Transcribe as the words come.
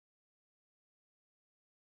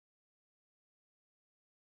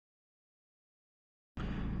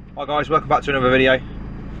Hi guys, welcome back to another video.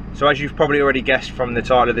 So as you've probably already guessed from the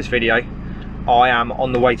title of this video, I am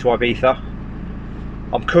on the way to Ibiza.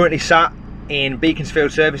 I'm currently sat in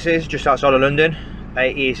Beaconsfield Services, just outside of London.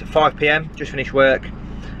 It is 5 PM, just finished work,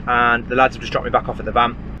 and the lads have just dropped me back off at the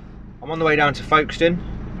van. I'm on the way down to Folkestone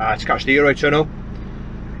to catch the Eurotunnel.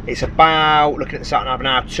 It's about, looking at the sat nav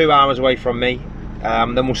now, 2 hours away from me.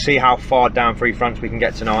 Then we'll see how far down through France we can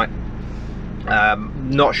get tonight.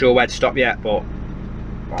 Not sure where to stop yet, but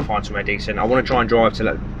I'll find somewhere decent. I want to try and drive till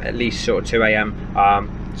at least sort of 2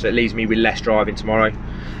 AM, so it leaves me with less driving tomorrow.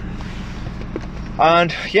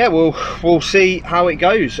 And yeah, we'll see how it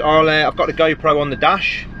goes. I've got the GoPro on the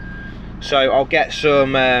dash, so I'll get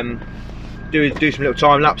some do some little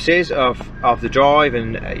time lapses of the drive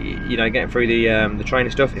and you know, getting through the train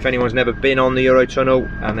and stuff. If anyone's never been on the Eurotunnel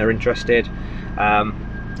and they're interested,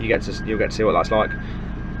 you'll get to see what that's like.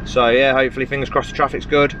 So yeah, hopefully, fingers crossed, the traffic's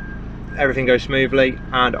good, everything goes smoothly,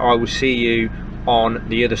 and I will see you on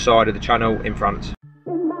the other side of the channel in France.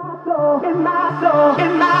 In my soul, in my soul,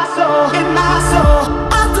 in my soul, in my soul,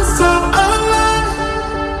 I feel so alive.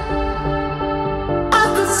 I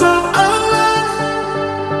feel so alive.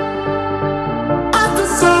 I feel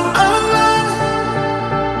so alive.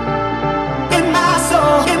 In my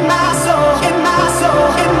soul, in my soul, in my soul,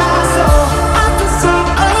 in my soul, I feel so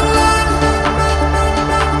alive.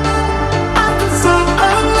 I feel so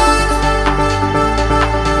alive.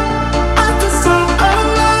 I feel so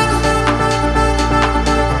alive.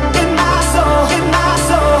 In my soul, in my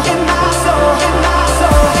soul, in my soul, in my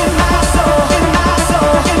soul, in my soul, in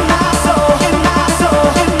my soul, in my soul, in my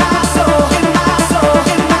soul, in my soul, in my soul, in my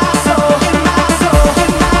soul, in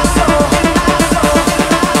my soul, in my soul,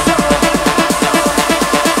 in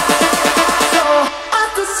my soul, I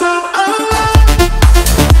feel so alive.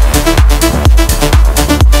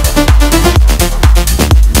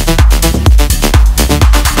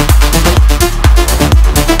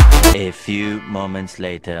 A few moments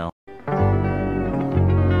later.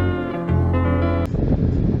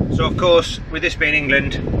 So of course, with this being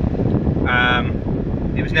England,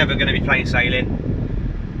 it was never going to be plain sailing.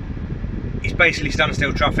 It's basically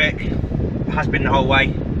standstill traffic. It has been the whole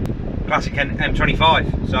way. Classic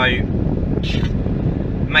M25. So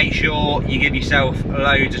make sure you give yourself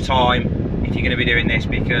loads of time if you're going to be doing this,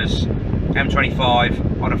 because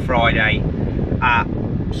M25 on a Friday at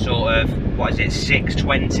sort of, what is it,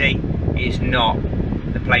 6:20 is not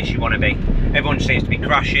the place you want to be. Everyone seems to be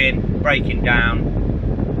crashing, breaking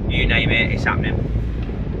down, you name it, it's happening.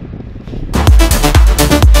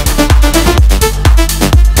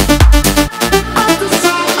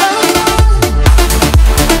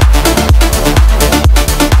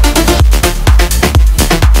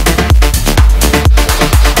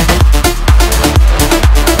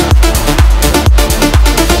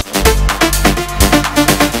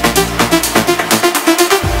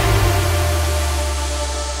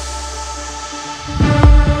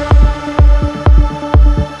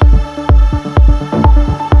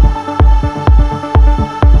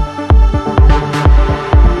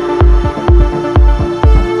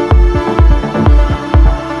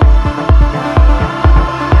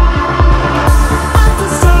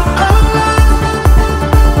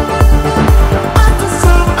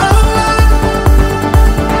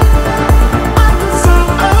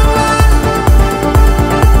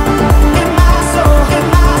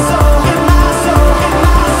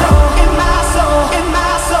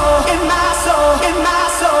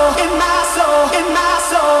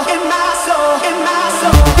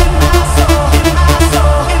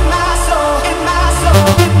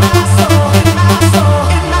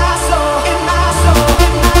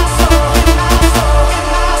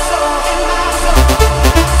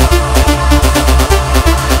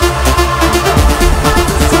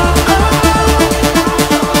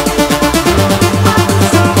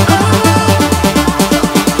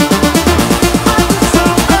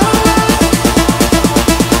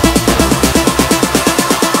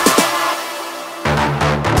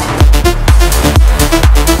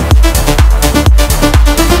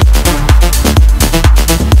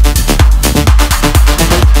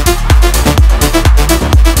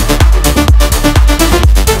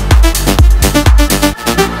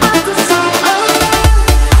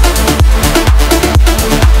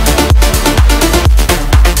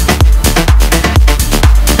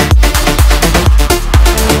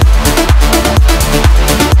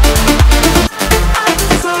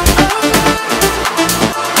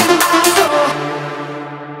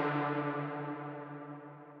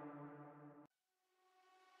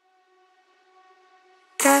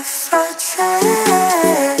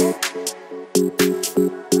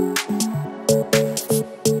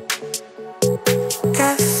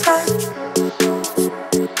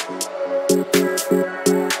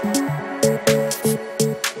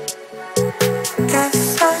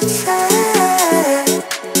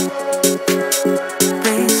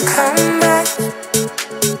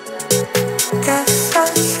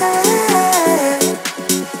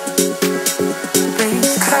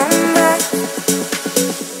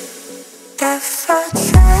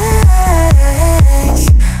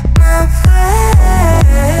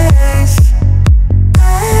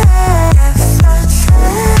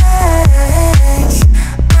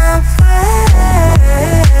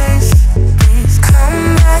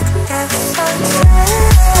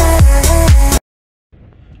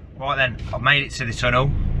 Right then, I've made it to the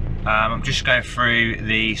tunnel. I'm just going through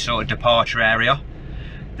the sort of departure area.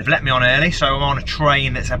 They've let me on early, so I'm on a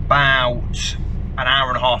train that's about an hour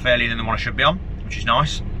and a half earlier than the one I should be on, which is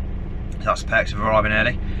nice. So that's the perks of arriving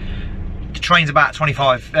early. The train's about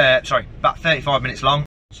 35 minutes long.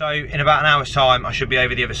 So in about an hour's time, I should be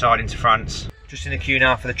over the other side into France. Just in the queue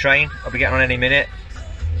now for the train. I'll be getting on any minute.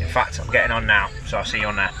 In fact, I'm getting on now, so I'll see you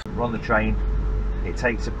on there. We're on the train. It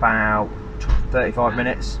takes about 35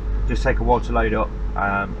 minutes. Just take a while to load up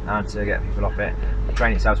and to get people off it. The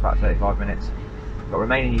train itself's about 35 minutes. Got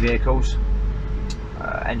remain in your vehicles.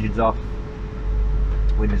 Engines off.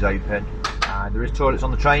 Windows open. There is toilets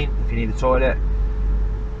on the train if you need a toilet.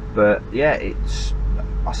 But yeah, it's,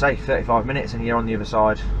 I say 35 minutes and you're on the other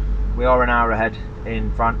side. We are an hour ahead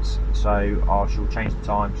in France, so I shall change the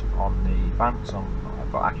times on the van, so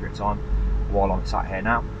I've got accurate time while I'm sat here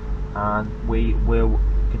now, and we will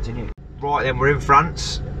continue. Right then, we're in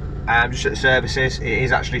France, just at the services. It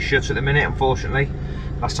is actually shut at the minute, unfortunately.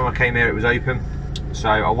 Last time I came here it was open, so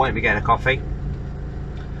I won't be getting a coffee.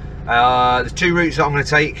 There's two routes that I'm going to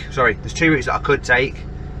take, there's two routes that I could take.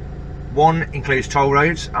 One includes toll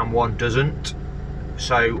roads and one doesn't.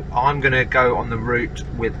 So I'm going to go on the route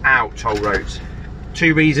without toll roads.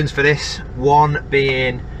 Two reasons for this. One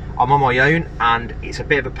being I'm on my own and it's a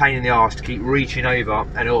bit of a pain in the arse to keep reaching over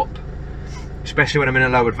and up, especially when I'm in a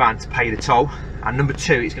lowered van, to pay the toll. And number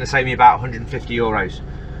two, it's going to save me about 150 euros.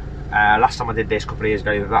 Last time I did this a couple of years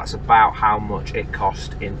ago, that's about how much it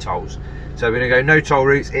cost in tolls. So we're going to go no toll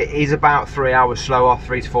routes. It is about 3 hours slower,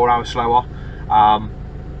 3 to 4 hours slower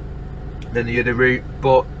than the other route,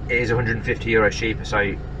 but it is 150 euros cheaper,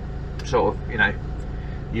 so sort of, you know,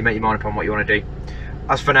 you make your mind up on what you want to do.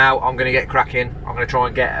 As for now, I'm going to get cracking. I'm going to try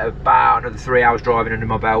and get about another 3 hours driving under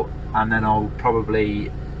my belt, and then I'll probably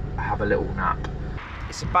have a little nap.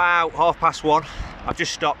 It's about 1:30. I've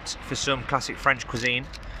just stopped for some classic French cuisine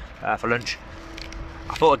for lunch.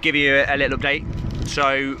 I thought I'd give you a little update.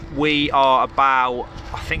 So we are about,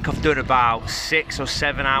 I think I've done about 6 or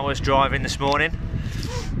 7 hours driving this morning.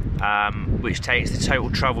 Which takes the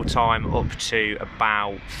total travel time up to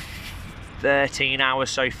about 13 hours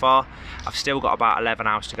so far. I've still got about 11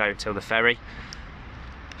 hours to go until the ferry.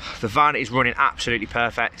 The van is running absolutely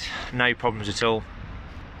perfect, no problems at all.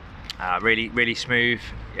 Really smooth.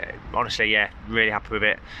 Yeah, honestly, yeah, really happy with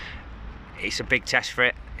it. It's a big test for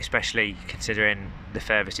it, especially considering the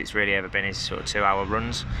furthest it's really ever been is sort of 2 hour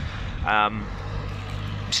runs.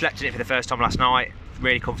 Slept in it for the first time last night,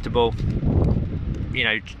 really comfortable. You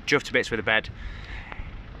know, jumped to bits with the bed.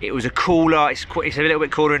 It was a cooler, it's a little bit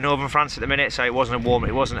cooler in northern France at the minute, so it wasn't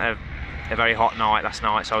a very hot night last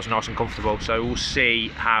night, so I was nice and comfortable. So we'll see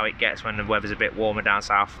how it gets when the weather's a bit warmer down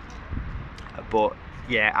south. But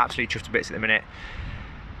yeah, absolutely chuffed to bits at the minute.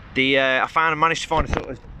 I managed to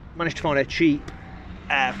find a cheap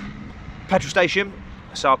petrol station.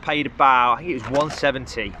 So I paid about, I think it was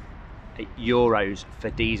 170 euros for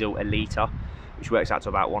diesel a litre, which works out to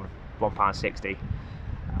about £1.60.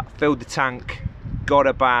 I filled the tank, got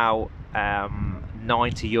about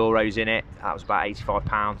 90 euros in it. That was about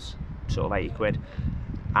 £85, sort of 80 quid.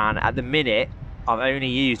 And at the minute, I've only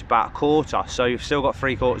used about a quarter, so you've still got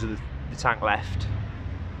 3/4 of the tank left.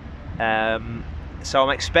 So I'm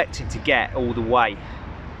expecting to get all the way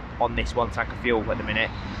on this one tank of fuel at the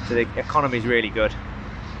minute. So the economy is really good.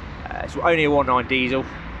 It's only a 1.9 diesel.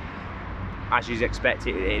 As you'd expect,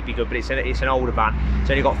 it'd be good, but it's an older van. It's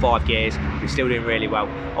only got 5 gears, but it's still doing really well.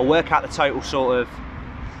 I'll work out the total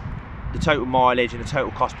mileage and the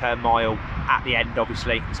total cost per mile at the end.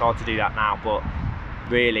 Obviously, it's hard to do that now, but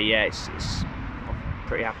really, yeah, I'm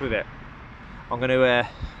pretty happy with it. I'm going to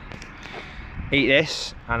eat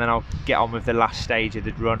this, and then I'll get on with the last stage of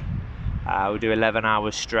the run. We'll do 11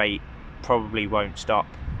 hours straight. Probably won't stop,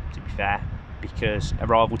 to be fair, because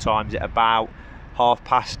arrival time's at about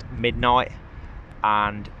midnight,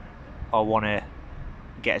 and I want to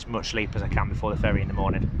get as much sleep as I can before the ferry in the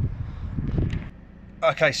morning.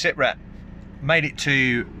 Okay, sit rep. Made it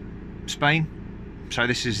to Spain, so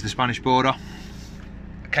this is the Spanish border.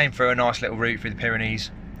 I came through a nice little route through the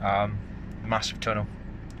Pyrenees, massive tunnel.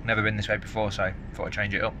 Never been this way before, so thought I'd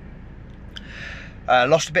change it up.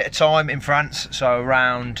 Lost a bit of time in France, so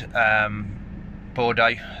around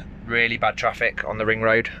Bordeaux, really bad traffic on the ring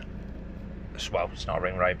road. Well, it's not a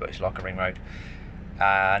ring road, but it's like a ring road.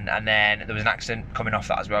 And then there was an accident coming off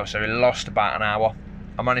that as well, so we lost about an hour.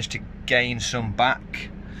 I managed to gain some back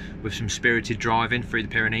with some spirited driving through the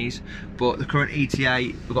Pyrenees, but the current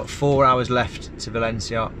ETA, we've got 4 hours left to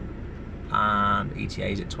Valencia, and ETA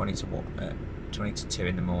is at 20 to 2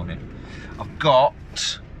 in the morning. I've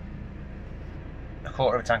got a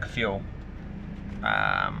quarter of a tank of fuel,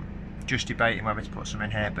 just debating whether to put some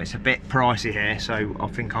in here, but it's a bit pricey here, so I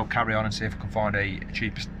think I'll carry on and see if I can find a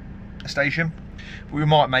cheaper station. But we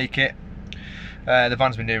might make it. The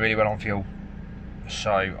van's been doing really well on fuel,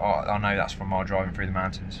 so I know that's from our driving through the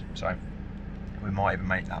mountains, so we might even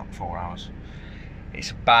make that 4 hours.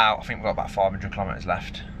 It's about, I think we've got about 500 kilometres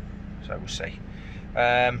left, so we'll see.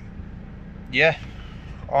 Yeah,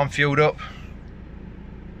 I'm fueled up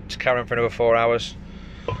to carry on for another 4 hours,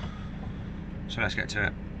 so let's get to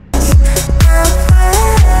it.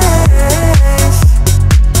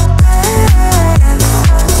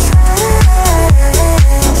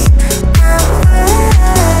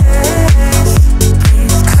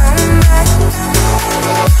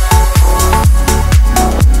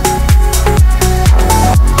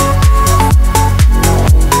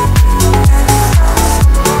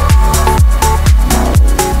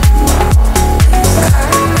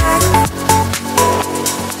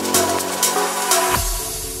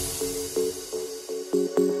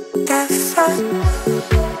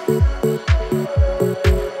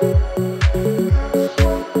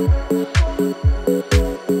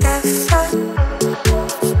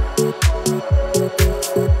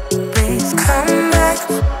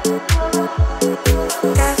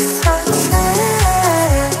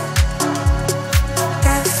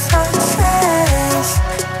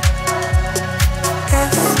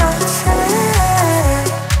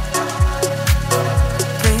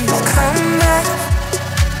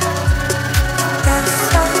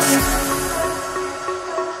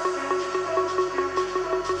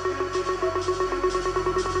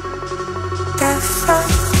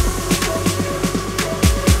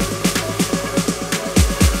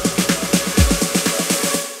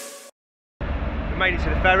 Made it to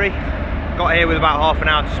the ferry, got here with about half an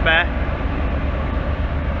hour to spare,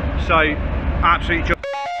 so absolutely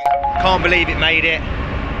can't believe it made it.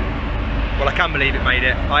 Well, I can believe it made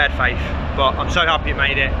it, I had faith, but I'm so happy it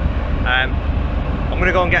made it. I'm going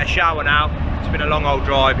to go and get a shower now. It's been a long old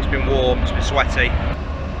drive, it's been warm, it's been sweaty.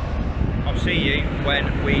 I'll see you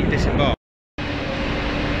when we disembark.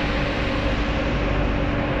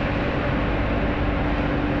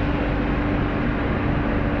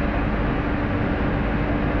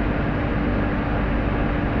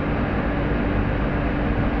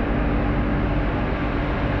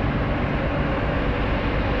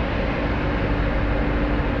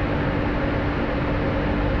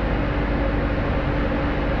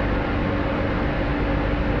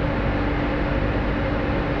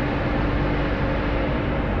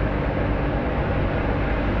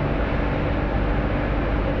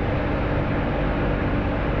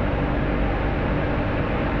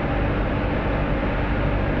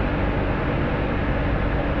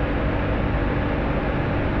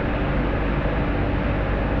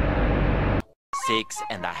 Six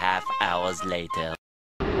and a half hours later.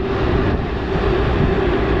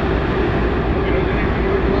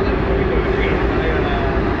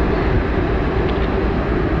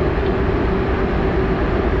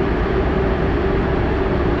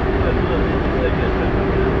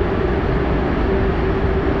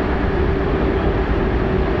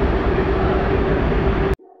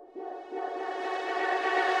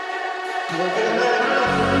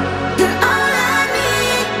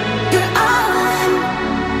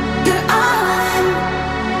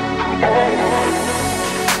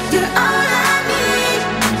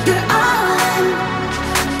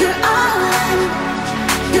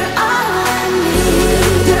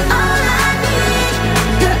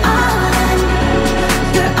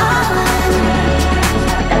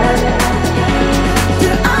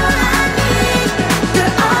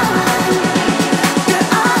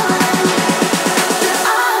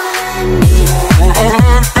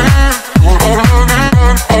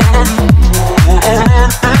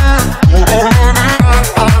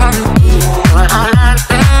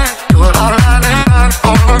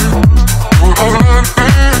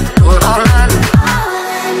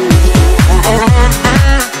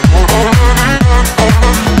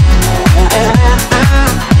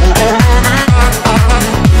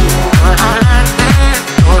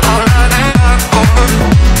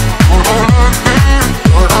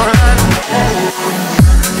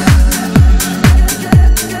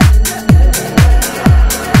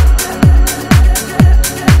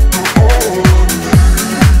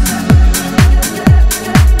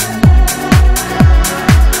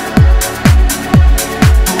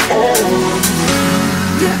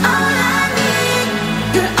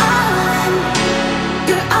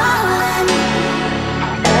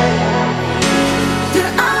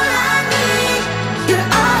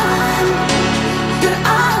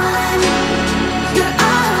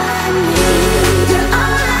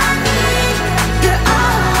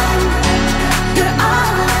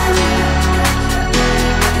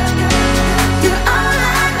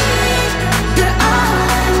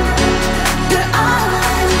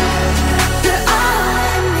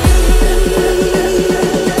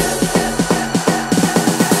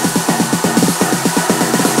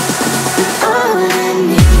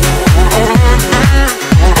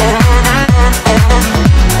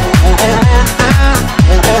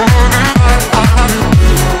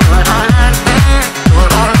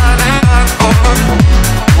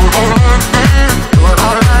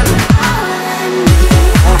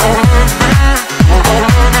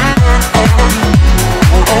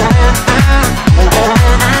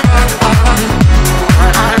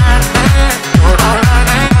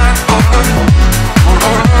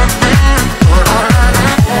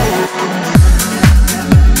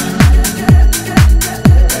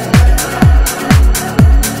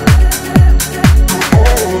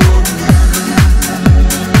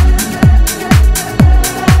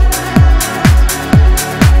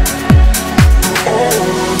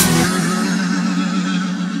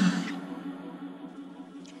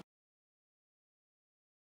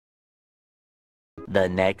 the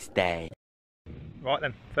next day. Right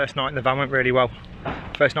then, first night in the van went really well.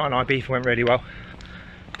 First night in Ibiza went really well.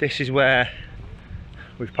 This is where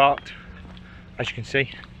we've parked, as you can see.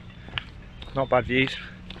 Not bad views.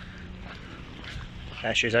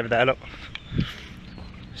 There she is over there, look.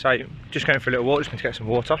 So, just going for a little walk, just going to get some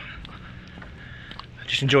water.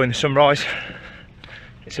 Just enjoying the sunrise.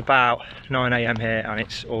 It's about 9 AM here and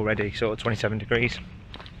it's already sort of 27 degrees.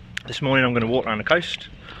 This morning I'm going to walk around the coast.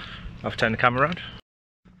 I've turned the camera around.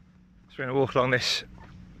 So we're going to walk along this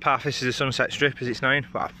path. This is the Sunset Strip as it's known.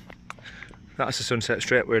 Well, that's the Sunset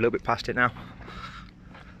Strip, we're a little bit past it now.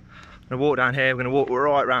 I'm going to walk down here, we're going to walk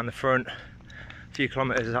right around the front, a few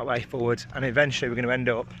kilometres that way forwards, and eventually we're going to end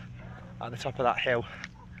up at the top of that hill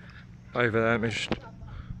over there. Let me just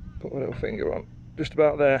put my little finger on. Just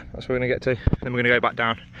about there, that's where we're going to get to. Then we're going to go back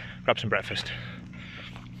down, grab some breakfast.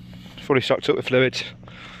 Fully stocked up with fluids,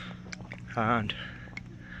 and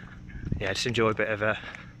yeah, just enjoy a bit of a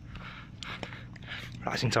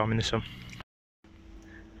relaxing time in the sun.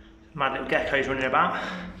 Mad little geckos running about.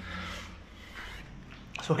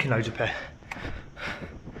 Fucking loads of pair.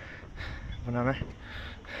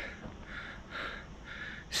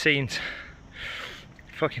 Scenes.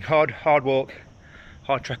 Fucking hard walk,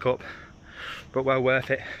 hard trek up, but well worth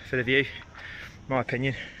it for the view, in my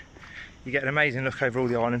opinion. You get an amazing look over all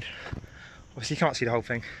the island. Obviously you can't see the whole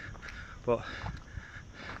thing, but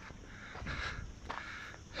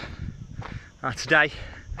today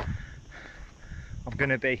I'm going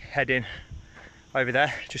to be heading over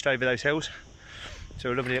there, just over those hills,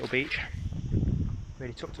 to a lovely little beach,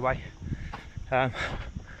 really tucked away.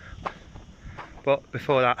 But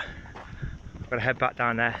before that, I've got to head back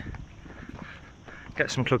down there, get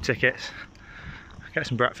some club tickets, get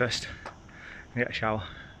some breakfast, and get a shower.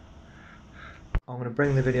 I'm going to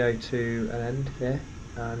bring the video to an end here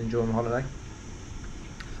and enjoy my holiday.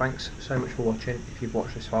 Thanks so much for watching, if you've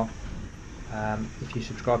watched this far. If you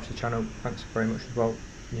subscribe to the channel, thanks very much as well.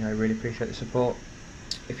 You know, really appreciate the support.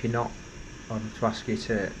 If you're not, I'd like to ask you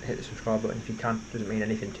to hit the subscribe button if you can. Doesn't mean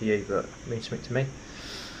anything to you, but it means something to me.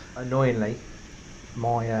 Annoyingly,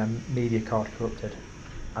 my media card corrupted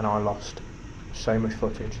and I lost so much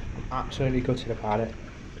footage. Absolutely gutted about it.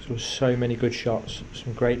 There was so many good shots,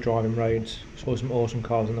 some great driving roads, saw some awesome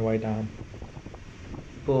cars on the way down.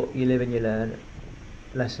 But you live and you learn.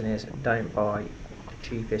 Lesson is, don't buy the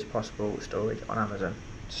cheapest possible storage on Amazon.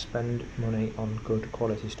 Spend money on good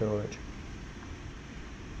quality storage.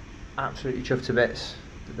 Absolutely chuffed to bits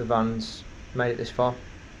that the van's made it this far,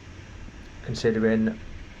 considering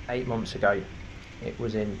 8 months ago it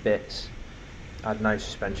was in bits, had no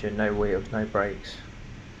suspension, no wheels, no brakes,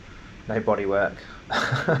 no bodywork,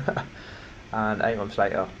 and 8 months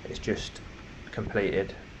later it's just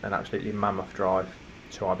completed an absolutely mammoth drive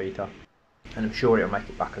to Ibiza, and I'm sure it'll make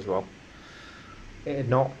it back as well. It had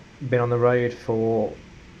not been on the road for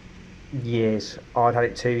years. I'd had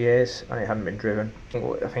it 2 years and it hadn't been driven.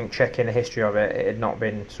 I think checking the history of it, it had not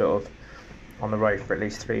been sort of on the road for at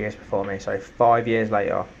least 3 years before me. So 5 years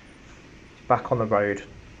later, it's back on the road,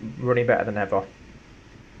 running better than ever,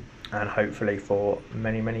 and hopefully for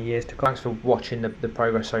many years to come. Thanks for watching the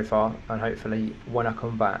progress so far, and hopefully when I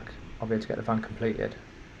come back I'll be able to get the van completed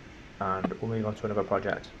and we'll move on to another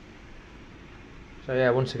project. So yeah,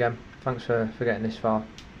 once again, thanks for getting this far.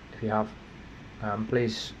 If you have,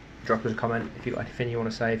 please drop us a comment if you've got anything you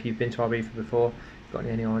want to say. If you've been to Ibiza before, got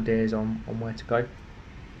any ideas on where to go.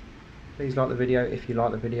 Please like the video if you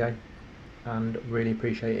like the video, and really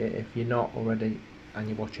appreciate it if you're not already and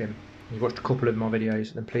you're watching, you've watched a couple of my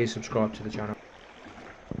videos, then please subscribe to the channel.